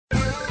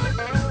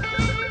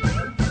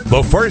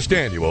The first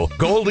annual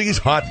Goldie's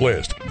Hot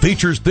List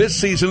features this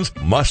season's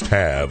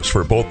must-haves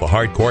for both the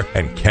hardcore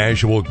and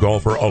casual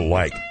golfer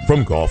alike.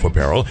 From golf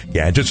apparel,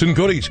 gadgets and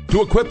goodies,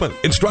 to equipment,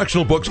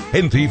 instructional books,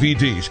 and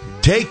DVDs.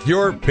 Take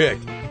your pick.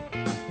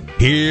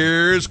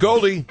 Here's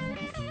Goldie.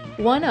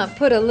 Wanna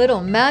put a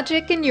little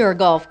magic in your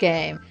golf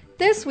game?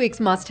 This week's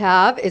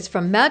must-have is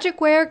from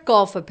Magic Wear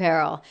Golf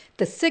Apparel,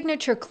 the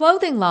signature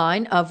clothing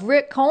line of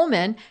Rick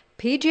Coleman,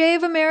 PGA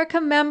of America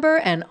member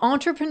and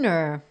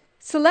entrepreneur.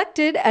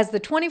 Selected as the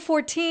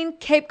 2014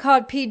 Cape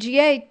Cod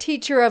PGA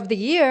Teacher of the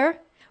Year,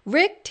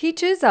 Rick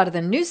teaches out of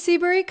the New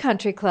Seabury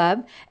Country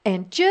Club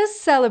and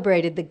just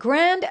celebrated the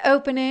grand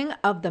opening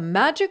of the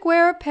Magic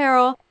Wear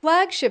Apparel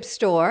flagship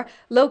store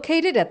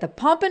located at the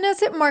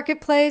Pomponesset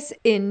Marketplace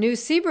in New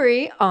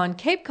Seabury on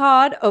Cape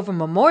Cod over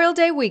Memorial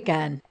Day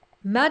weekend.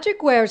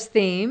 Magic Wear's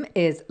theme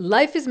is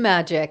Life is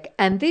Magic,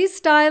 and these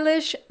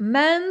stylish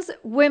men's,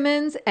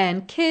 women's,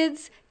 and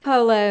kids'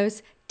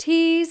 polos,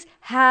 tees,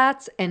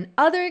 hats, and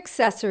other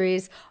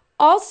accessories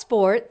all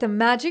sport the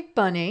Magic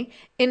Bunny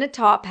in a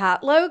top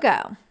hat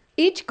logo.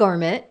 Each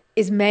garment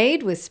is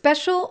made with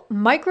special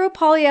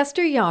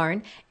micropolyester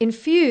yarn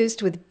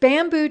infused with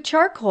bamboo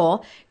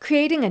charcoal,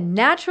 creating a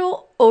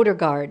natural odor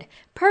guard,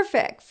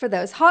 perfect for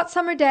those hot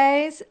summer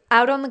days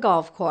out on the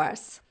golf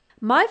course.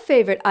 My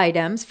favorite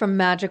items from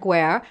Magic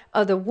Wear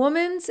are the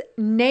woman's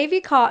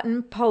navy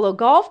cotton polo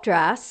golf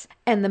dress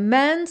and the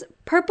men's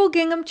purple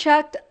gingham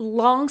checked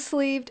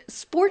long-sleeved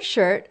sports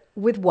shirt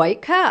with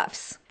white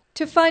cuffs.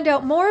 To find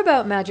out more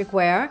about Magic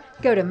Wear,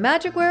 go to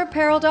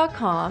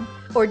magicwearapparel.com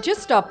or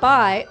just stop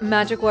by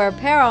Magic Wear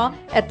Apparel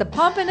at the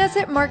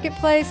Pomponesset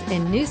Marketplace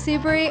in New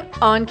Seabury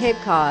on Cape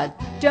Cod.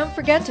 Don't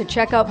forget to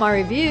check out my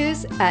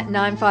reviews at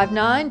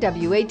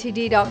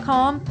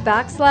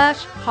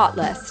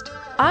 959watd.com/hotlist.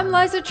 I'm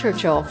Liza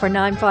Churchill for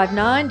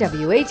 959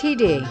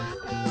 WATD.